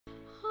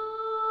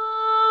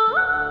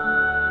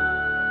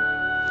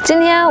今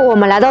天我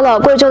们来到了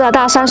贵州的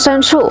大山深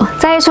处，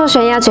在一处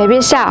悬崖绝壁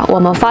下，我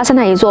们发现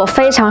了一座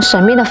非常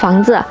神秘的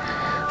房子。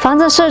房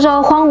子四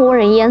周荒无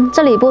人烟，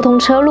这里不通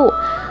车路，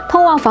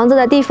通往房子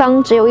的地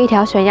方只有一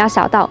条悬崖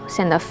小道，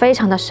显得非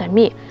常的神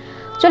秘。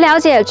据了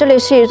解，这里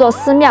是一座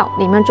寺庙，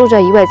里面住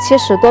着一位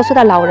70多岁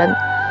的老人。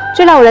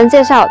据老人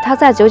介绍，他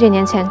在9几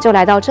年前就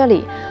来到这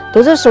里，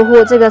独自守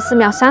护这个寺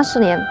庙30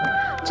年。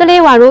这里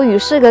宛如与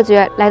世隔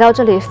绝，来到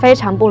这里非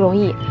常不容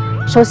易。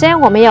首先，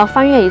我们要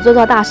翻越一座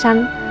座大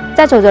山，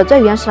再走着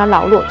最原始的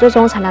老路，最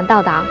终才能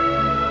到达。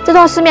这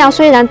座寺庙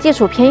虽然地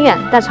处偏远，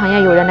但常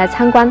有人来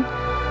参观。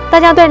大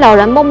家对老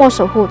人默默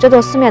守护这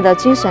座寺庙的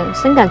精神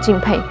深感敬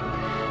佩。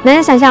难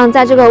以想象，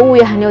在这个物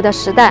欲横流的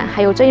时代，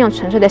还有这样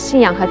纯粹的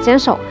信仰和坚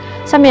守。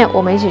下面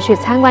我们一起去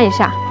参观一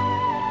下。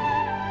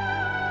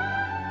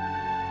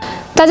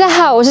大家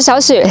好，我是小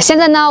许。现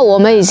在呢，我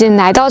们已经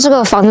来到这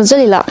个房子这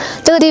里了。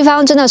这个地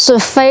方真的是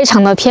非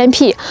常的偏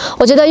僻，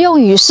我觉得用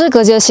与世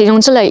隔绝形容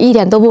这里一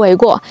点都不为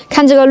过。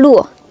看这个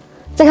路，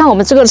再看我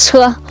们这个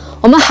车，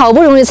我们好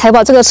不容易才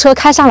把这个车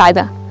开上来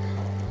的。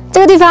这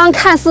个地方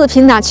看似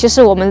平坦，其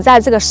实我们在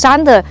这个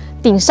山的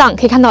顶上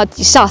可以看到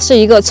底下是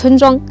一个村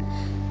庄。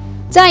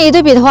这样一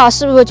对比的话，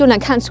是不是就能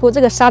看出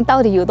这个山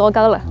到底有多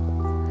高了？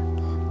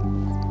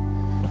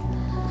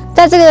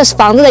在这个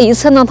房子的一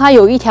侧呢，它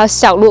有一条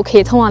小路可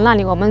以通往那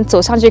里，我们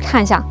走上去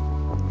看一下。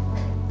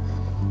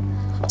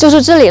就是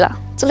这里了，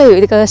这里有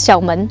一个小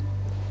门。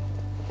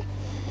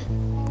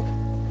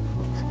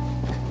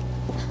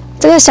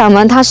这个小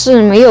门它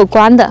是没有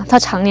关的，它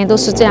常年都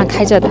是这样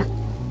开着的。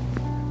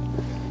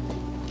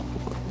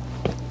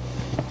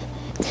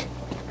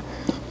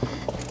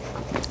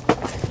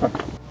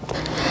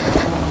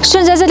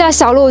顺着这条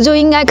小路就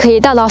应该可以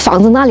到达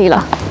房子那里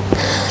了。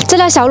这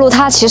条小路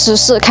它其实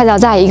是开凿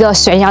在一个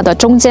悬崖的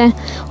中间，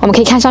我们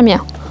可以看上面，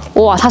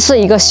哇，它是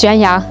一个悬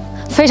崖，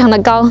非常的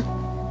高。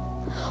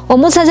我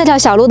目测这条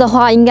小路的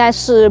话，应该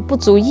是不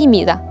足1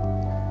米的。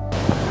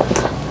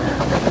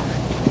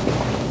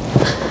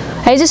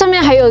哎，这上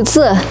面还有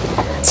字，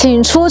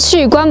请出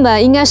去关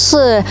门，应该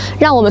是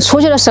让我们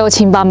出去的时候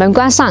请把门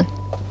关上。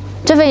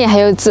这边也还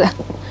有字，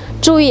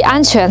注意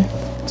安全。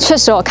确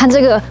实，我看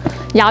这个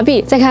崖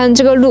壁，再看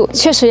这个路，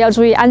确实要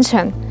注意安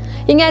全。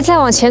应该再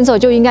往前走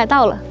就应该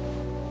到了。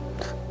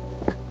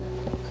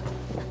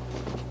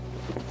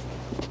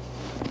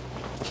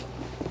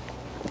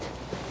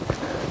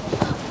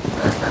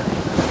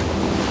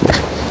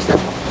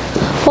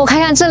我看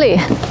看这里，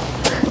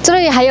这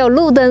里还有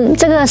路灯，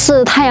这个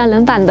是太阳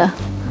能板的。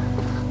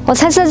我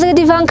猜测这个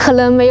地方可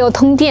能没有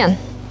通电。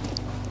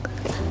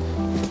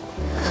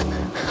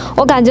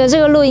我感觉这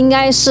个路应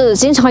该是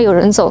经常有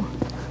人走。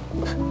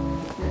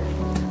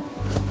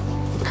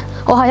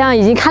我好像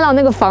已经看到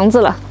那个房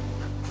子了。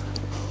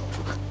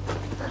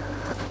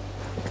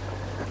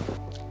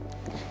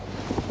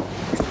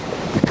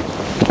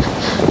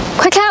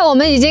快看，我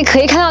们已经可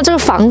以看到这个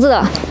房子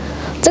了。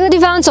这个地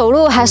方走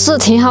路还是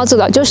挺好走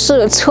的，就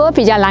是车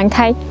比较难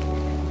开。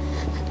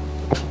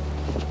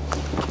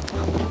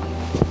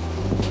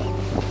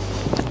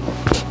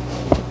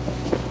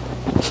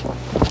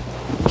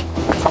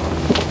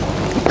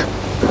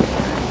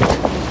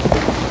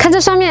看这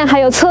上面还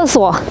有厕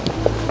所。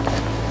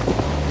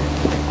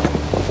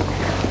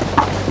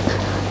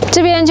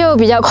这边就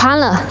比较宽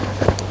了。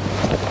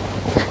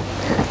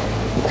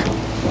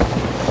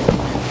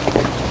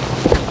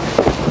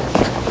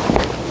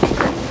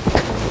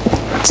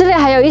这里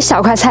还有一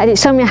小块菜地，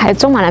上面还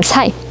种满了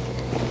菜。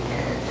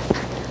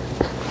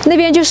那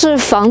边就是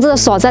房子的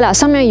所在了，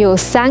上面有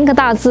3个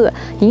大字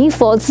“迎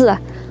佛字”。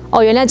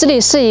哦，原来这里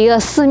是一个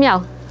寺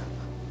庙。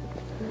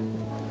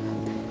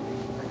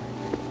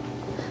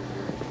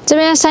这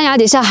边山崖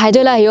底下还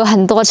堆了有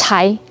很多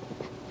柴。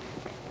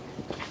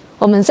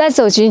我们再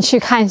走进去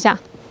看一下，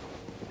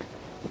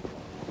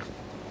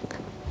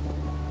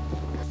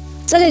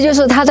这里就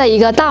是它的一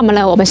个大门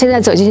了。我们现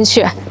在走进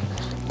去，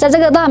在这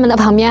个大门的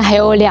旁边还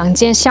有2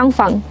间厢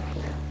房，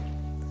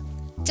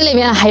这里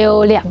面还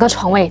有2个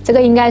床位，这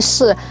个应该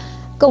是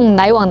供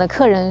来往的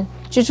客人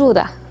居住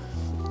的。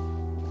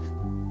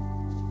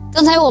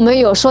刚才我们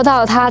有说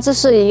到，它这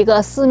是一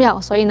个寺庙，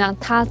所以呢，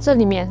它这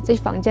里面这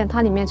房间，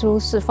它里面就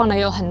是放了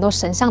有很多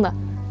神像的。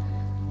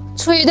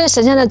出于对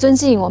神像的尊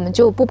敬，我们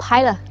就不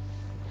拍了。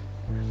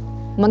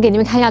我们给你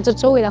们看一下这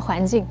周围的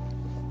环境，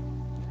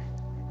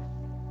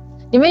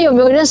你们有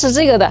没有认识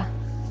这个的？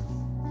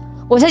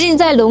我相信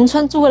在农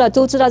村住过的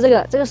都知道这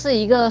个。这个是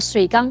一个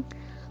水缸，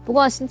不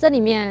过这里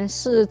面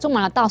是种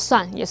满了大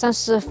蒜，也算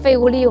是废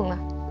物利用了。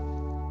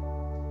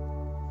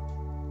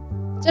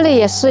这里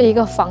也是一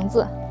个房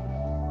子，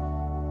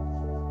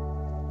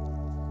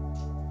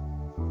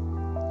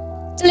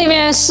这里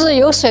面是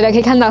有水的，可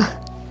以看到，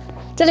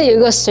这里有一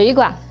个水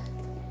管。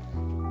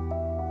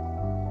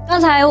刚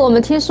才我们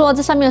听说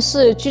这上面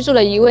是居住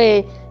了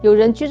有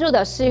人居住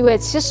的，是一位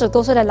70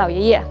多岁的老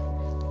爷爷。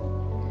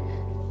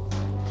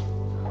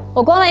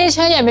我逛了一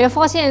圈也没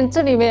发现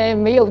这里面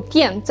没有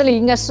电，这里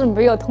应该是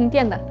没有通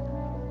电的。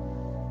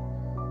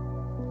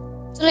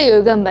这里有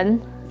一个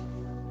门，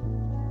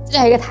这里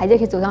还有一个台阶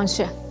可以走上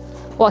去。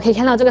哇，可以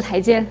看到这个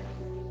台阶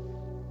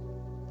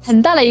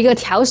很大的一个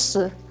条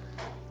石。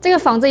这个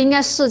房子应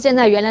该是建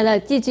在原来的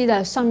地基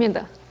的上面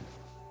的。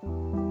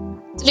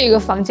这里有个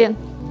房间，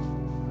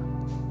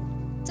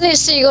这里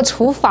是一个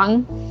厨房，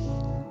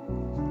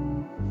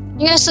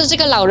应该是这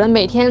个老人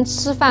每天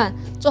吃饭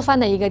做饭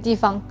的一个地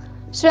方。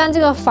虽然这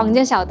个房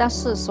间小，但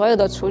是所有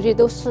的厨具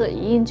都是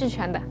一应俱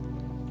全的。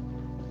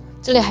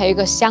这里还有一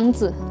个箱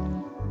子。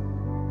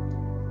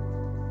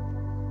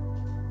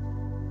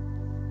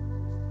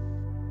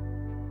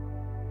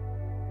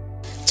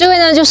这位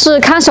呢，就是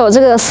看守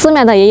这个寺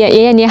庙的爷爷。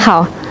爷爷你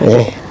好，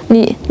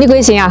你贵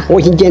姓啊？我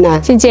姓简呐。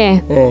姓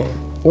简。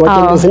我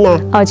简不生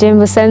呐。哦，简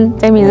不生，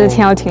这名字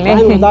挺好听的。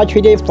俺老取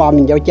的法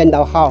名叫简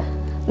道好。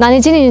那你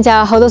今年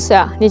家好多岁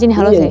啊？你今年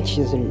好多岁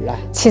？72了。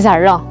72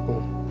了。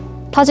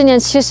他今年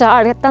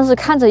72，但是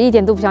看着一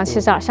点都不像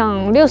72，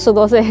像60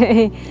多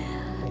岁。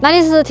那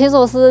你是听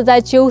说是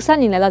在93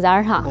年来到这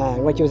儿哈？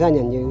我93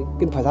年就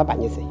跟菩萨办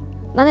的事。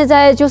那你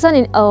在93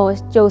年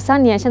93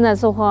年现在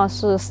说话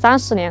是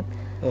30年。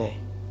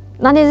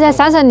那你在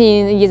30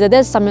年一直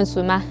在上面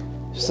住吗？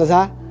是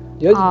噻，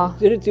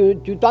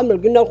就专门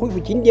跟他恢复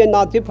经典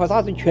啦，这菩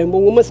萨是全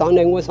部我上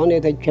来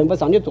才全部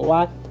上去做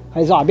啊，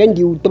还是那边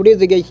留多的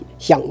这个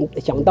向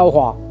导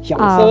画、向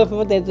师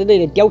傅在之类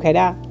的雕刻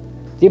的，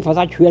这菩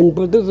萨全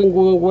部都是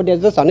我在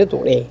这上面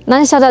做的。那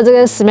你晓得这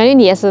个寺庙的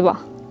历史不？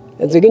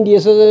这个历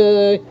史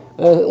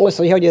我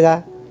是晓得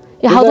噻。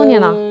有好多年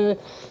了。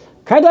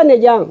开端来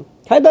讲，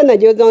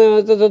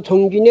这是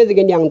从军的这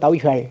个梁道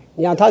全，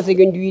你看她是一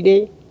个女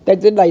的。在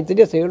这来这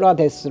的时候呢，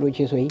才16、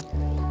17岁，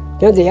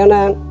像这样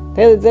呢，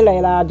他在这来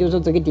了，就是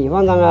这个地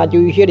方上啊，就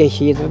有些来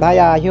协助他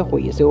呀，一些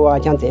会手啊，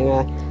像这样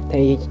啊，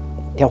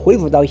才恢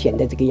复到现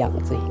在这个样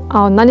子。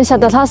哦，那你晓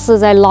得他是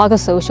在哪个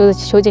时候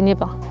修建的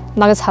不？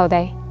哪个朝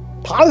代？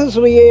他是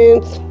属于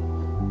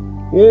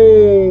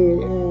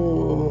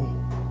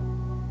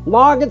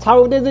哪个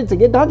朝代的这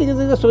个，他这个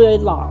是属于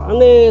哪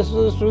呢？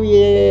是属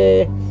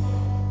于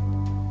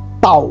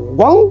道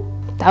光。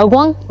道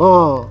光。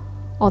啊。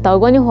哦，道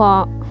光的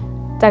话。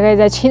大概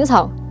在清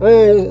朝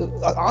，20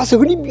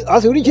后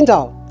的清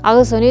朝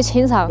，20后的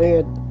清朝。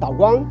道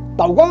光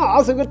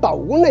20个道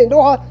光来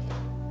的话，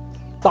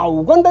道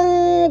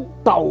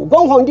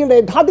光皇帝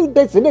呢，他都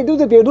在这里都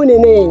是100多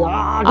年嘞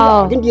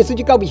啊，跟历史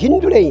就搞不清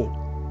楚嘞。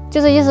就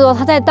是意思说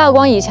他在道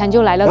光以前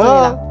就来了这里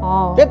了。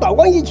哦，在道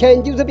光以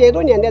前就是100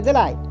多年在这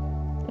来。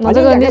那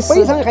这个历史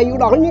碑上还有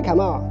那你看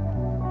嘛？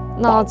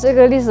那这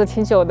个历史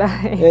挺久的。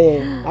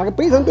那个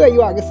碑上都还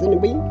有那个4人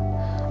碑。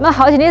那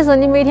好奇的是，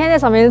你每天在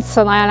上面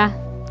吃哪样呢？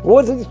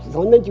我这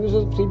上面就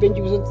是随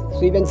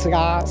便吃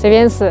啊，随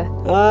便吃。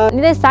你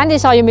在山底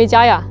下有没有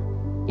家呀？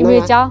有没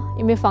有家？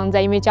有没有房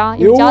子？有没有家？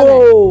有家人？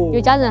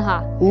有家人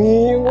哈。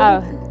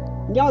2、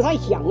3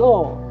项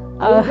哦。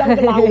2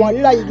个男娃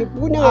儿啊，1个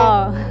姑娘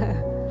啊。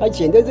他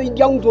现在这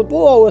2座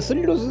多哦，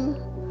生的都是。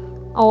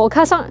哦，我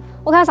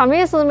看上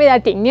面是没得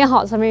电的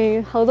哈，上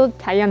面好多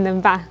太阳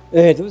能板。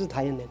都是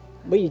太阳能，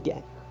没有电。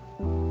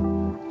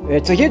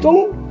这些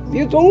钟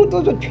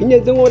都是去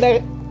年子我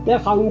在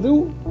杭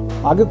州。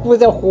那个股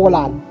在河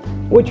南，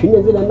我去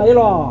年子来买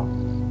了。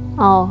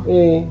哦。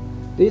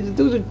这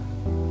都是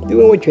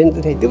我全资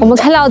的。我们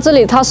看到这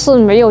里它是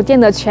没有电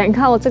的，全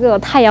靠这个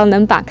太阳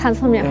能板。看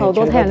上面好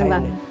多太阳能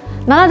板。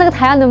那它这个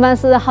太阳能板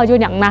是好久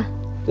亮呢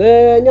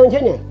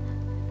？2000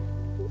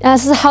年。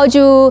是好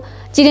久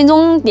几点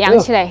钟亮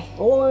起来？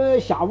我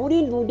下午的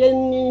6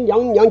点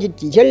亮起，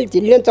第二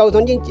天早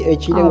上的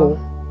7点钟。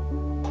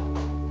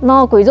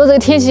那贵州这个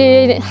天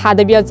气下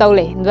得比较早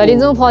嘞，6点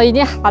钟跑已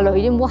经下了，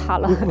已经没下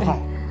了。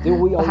这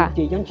我要浙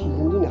江7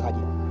点钟来下去。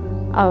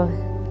哦。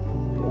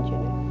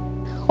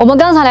我们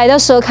刚才来的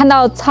时候看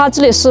到它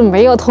这里是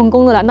没有通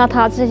工的了，那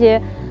它这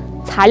些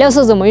材料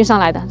是怎么运上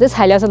来的？这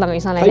材料是哪个运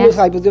上来的？材料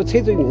还不是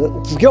车子运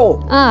上，自己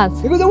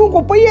这个人我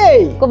过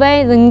背过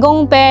背人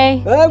工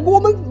背。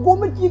我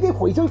们几个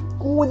会手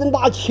个人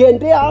拿钱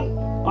的啊。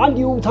按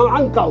流程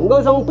按杠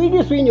杆上背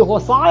的水泥和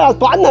沙呀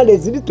断了的，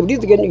这里做的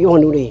这个预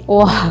防路的。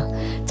哇，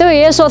这个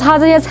爷爷说他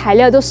这些材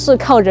料都是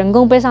靠人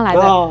工背上来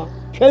的。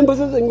全部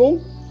是人工。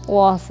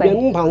哇塞！人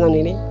工爬上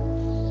来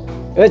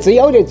的。只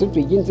要的是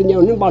最近这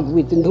2年把路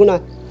给整通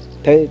了，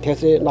才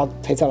是拿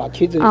车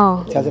子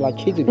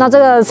那这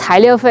个材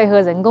料费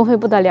和人工费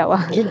不得了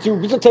啊！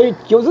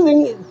就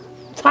是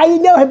材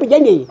料还不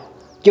讲的，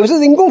就是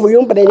人工费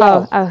用不得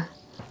了。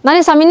那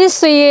你上面的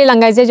水啷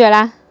个解决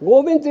呢？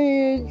我们这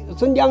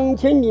是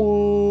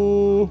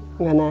2000，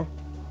我看呢，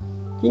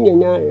今年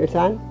呢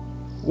23，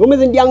我们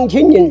是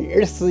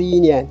2021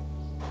年，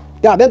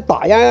在那边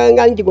大洋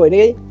安几个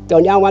的，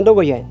要2万多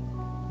块钱。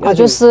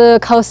就是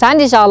靠山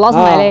底下拉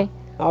上来的。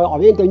那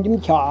边等你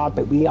们桥啊、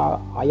豆皮啊、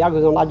垭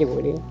口上拉几个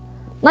的。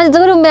那你这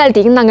个都没得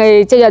定，啷个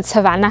解决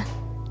吃饭呢？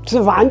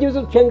吃饭就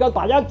是全靠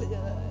大家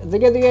这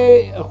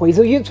个会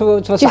手去出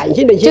善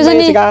心的心。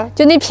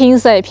就你平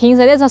时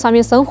在这上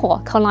面生活，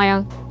靠哪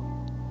样？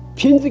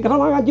平时靠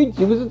哪样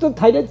就是这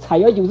台的菜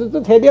呀，就是这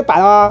台的饭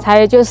啊。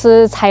菜就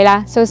是菜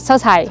啦，烧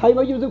菜。菜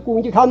嘛就是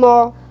过去看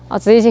嘛。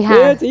自己去看。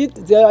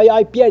这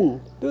要编，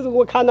都是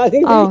我看了。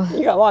你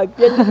看哇，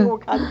编都是我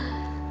看。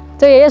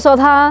这爷爷说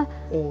他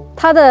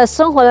他的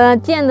生活的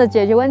电的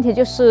解决问题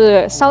就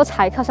是烧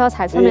柴，靠烧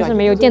柴，上面是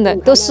没有电的，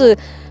都是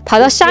跑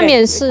到下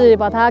面是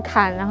把它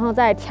砍，然后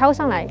再挑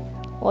上来。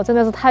我真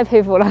的是太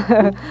佩服了。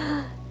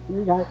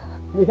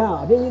你看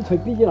啊，这一锤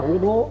比起那么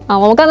多啊！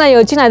我们刚才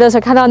有进来的时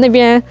候看到那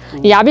边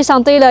崖壁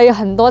上堆了有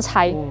很多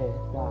柴，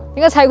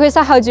那个柴可以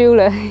烧好久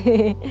了。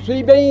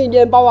随便一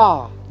年包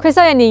啊，可以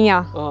烧1年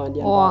呀！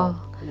哇，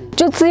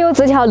就只有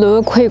这条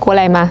路可以过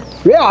来吗？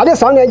为啥子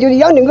上来就是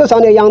养那个上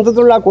来杨子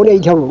墩儿过来一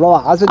条路了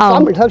吧？还是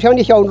专门他乡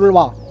的小路了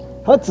吧？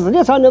他自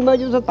己上来嘛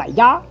就是大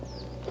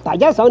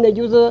家上来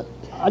就是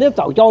那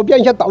造脚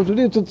边下到处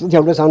都是这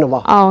条路上了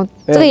吧？哦，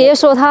这个爷爷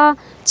说他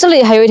这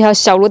里还有一条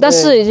小路，但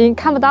是已经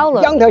看不到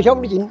了。2条小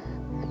路径。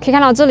可以看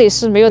到这里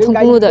是没有通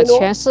公路的，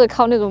全是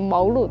靠那种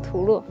毛路、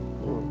土路。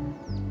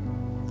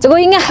这个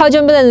应该好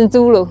久没人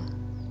走了。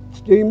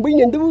对，每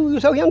年都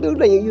烧香都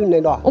能有人来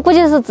了。我估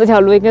计是这条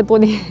路应该多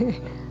年。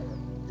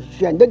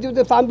现在就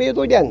是300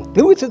多年，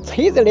都是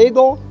车子那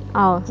多。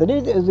哦。这里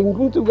人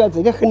工走啊，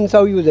这里很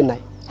少有人来。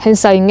很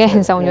少，应该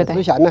很少，我觉得。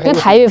这下面因为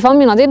太方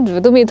便了，这路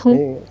都没通。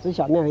这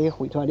下面还有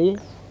回出来的。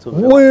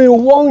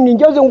往年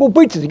家人我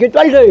背这个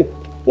砖头。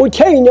我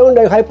前1年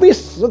来还背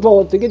4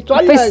坨这个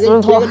砖来，这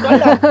个砖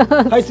来，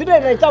还是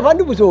来早饭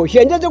都不说。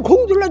现在这空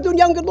中了，就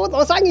2个多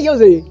到3个小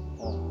时。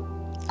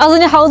儿子，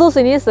你好多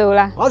岁的时候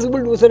呢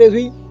？25、60来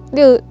岁。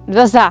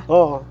60啊？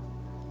哦。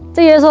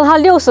这爷爷说他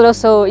60的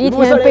时候，一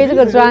天背这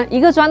个砖，一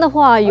个砖的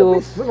话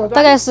有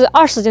大概是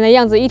20斤的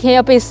样子，一天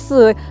要背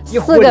4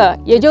个，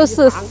也就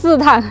是4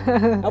趟。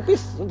要背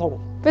4坨。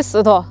背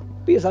10坨。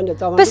背上就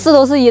早饭。背10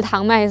坨是1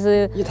趟吗？还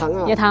是？1趟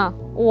啊。1趟。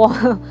哇，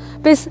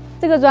背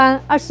这个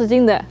砖20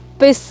斤的。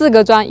背4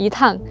个砖一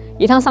趟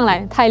上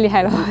来，太厉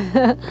害了。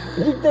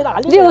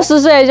60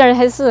岁人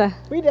还是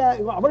背的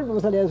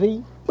，60来岁，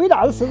背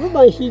那是这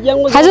段时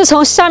间我还是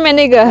从下面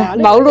那个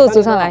毛路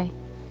走上来。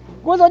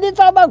我说你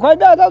早把快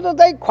点，他说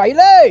再快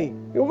嘞。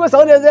我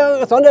上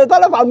来打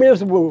了饭没有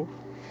是不？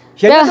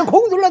现在都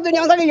空中了，这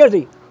2、3个小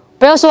时。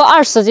不要说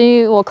20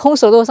斤，我空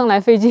手都上来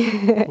费劲。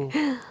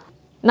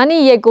那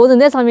你一个人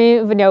在上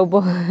面无聊不？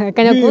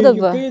感觉孤独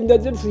不？跟人在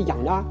这是一样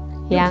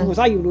的，菩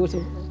萨有路是，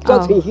只要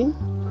诚心。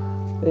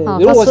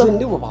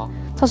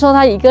他说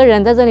他一个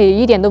人在这里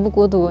一点都不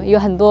孤独，有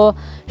很多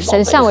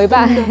神像为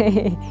伴。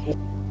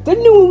真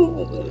的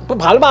不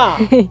怕了吧？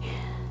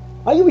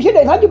有些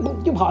人他就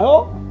怕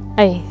哟。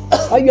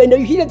原来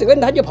有些人这个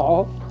人他就怕。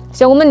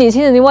像我们年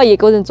轻人的话，一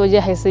个人做起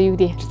还是有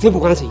点。这不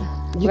管谁，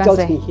你只要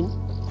诚心。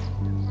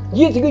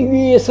你这个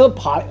越是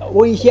怕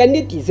危险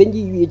的地势，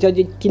你越叫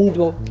去顶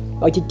住，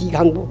而且抵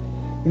抗住。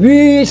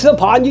越是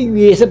怕，你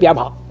越是不要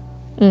怕。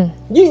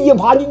你一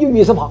怕你就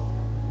越是怕。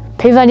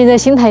培养你的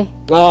心态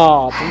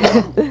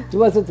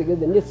主要是这个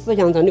人的思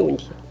想上的问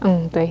题。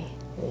对，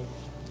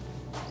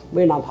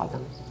没那怕上。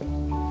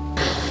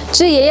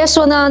据爷爷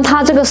说呢，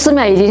他这个寺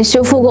庙已经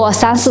修复过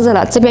3、4次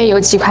了。这边有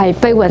几块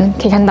碑文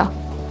可以看到，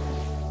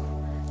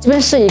这边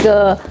是一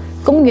个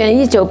公元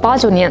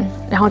1989年，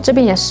然后这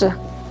边也是，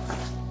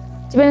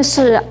这边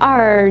是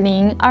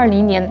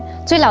2020年，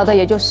最老的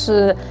也就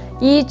是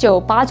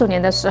1989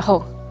年的时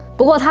候。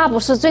不过它不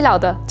是最老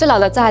的，最老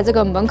的在这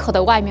个门口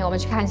的外面，我们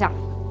去看一下。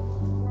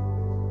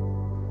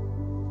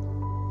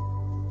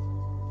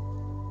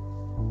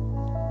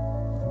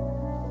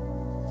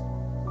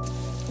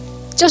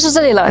就是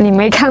这里了，你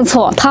没看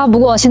错，它不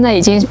过现在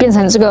已经变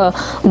成这个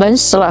门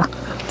石了。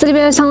这里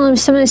边上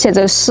面写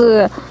着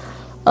是，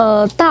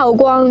道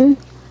光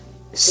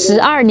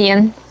12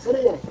年。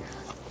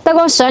道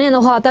光12年的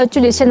话，到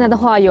距离现在的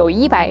话有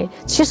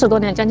170多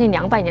年，将近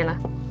200年了。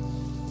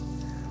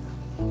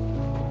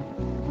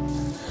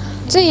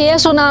据爷爷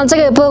说呢，这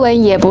个碑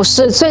文也不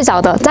是最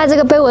早的，在这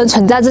个碑文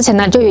存在之前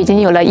呢，就已经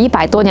有了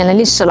100多年的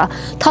历史了。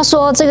他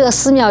说这个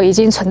寺庙已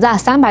经存在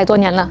300多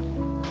年了。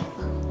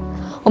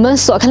我们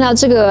所看到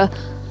这个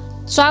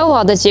砖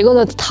瓦的结构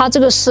的，它这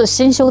个是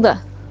新修的，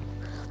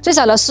最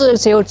早的是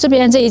只有这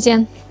边这一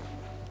间，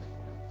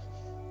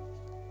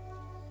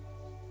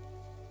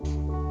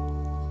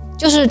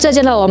就是这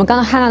间了，我们刚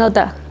刚看到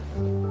的。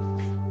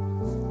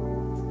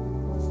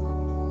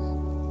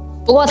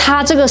不过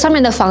它这个上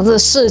面的房子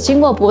是经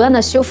过不断的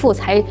修复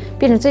才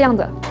变成这样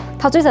的，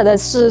它最早的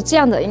是这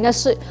样的，应该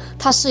是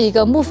它是一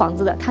个木房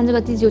子的，看这个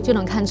地就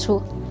能看出。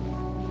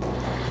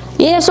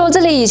爷爷说这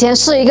里以前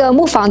是一个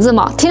木房子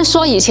嘛，听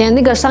说以前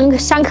那个香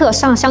客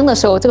上香的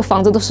时候，这个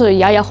房子都是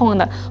摇摇晃晃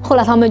的，后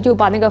来他们就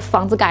把那个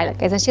房子改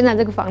成现在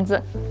这个房子。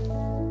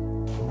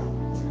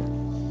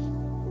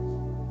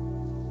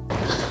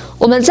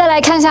我们再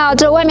来看一下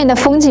这外面的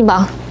风景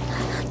吧，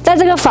在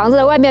这个房子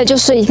的外面就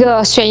是一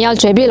个悬崖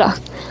绝壁了，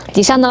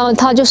底下呢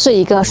它就是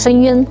一个深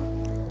渊，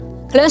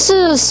可能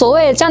是所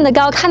谓站得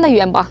高看得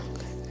远吧。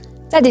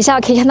在底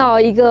下可以看到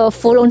一个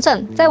芙蓉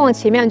镇，再往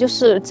前面就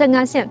是镇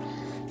安县。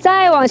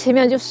再往前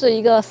面就是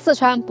一个四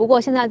川，不过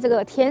现在这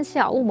个天气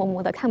雾蒙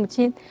蒙的看不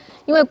清，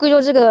因为贵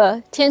州这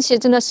个天气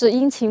真的是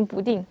阴晴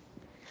不定。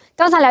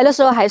刚才来的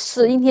时候还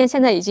是阴天，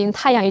现在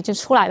太阳已经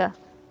出来了。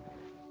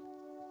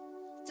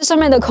这上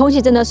面的空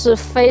气真的是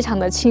非常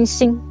的清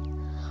新，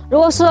如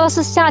果说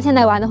是夏天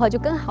来玩的话，就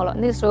更好了，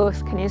那个时候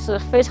肯定是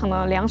非常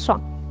的凉爽。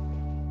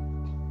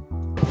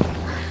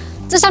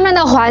这上面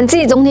的环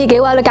境总体给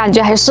我的感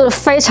觉还是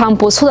非常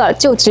不错的，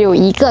就只有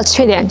一个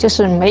缺点，就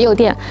是没有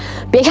电。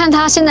别看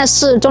它现在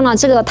是装了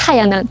这个太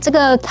阳能，这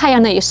个太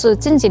阳能也是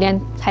近几年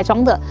才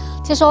装的，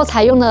听说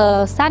才用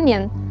了3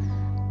年。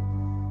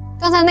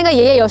刚才那个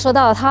爷爷有说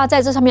到，他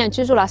在这上面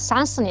居住了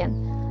30年，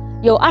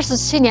有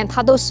27年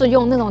他都是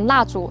用那种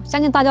蜡烛。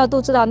相信大家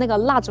都知道那个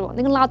蜡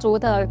烛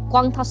的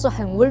光它是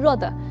很微弱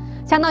的，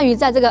相当于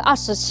在这个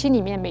27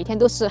里面每天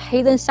都是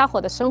黑灯瞎火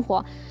的生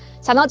活。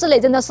想到这里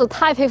真的是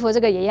太佩服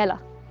这个爷爷了。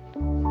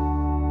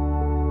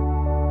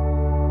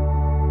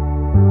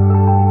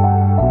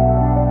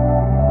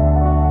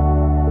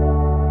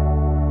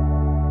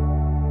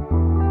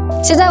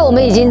现在我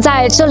们已经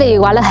在这里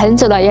玩了很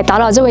久了，也打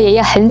扰这位爷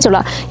爷很久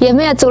了，也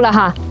没有走了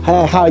哈。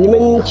好，你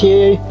们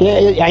去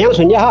样样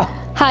顺利哈。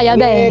好，要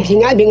得。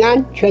平安，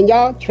全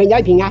家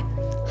平安。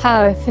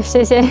好，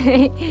谢谢。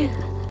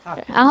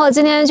然后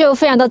今天就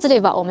分享到这里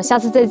吧，我们下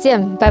次再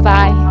见，拜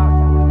拜。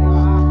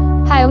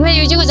好，我们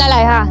有机会再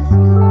来哈。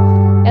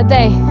要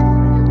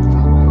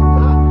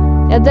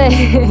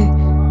得。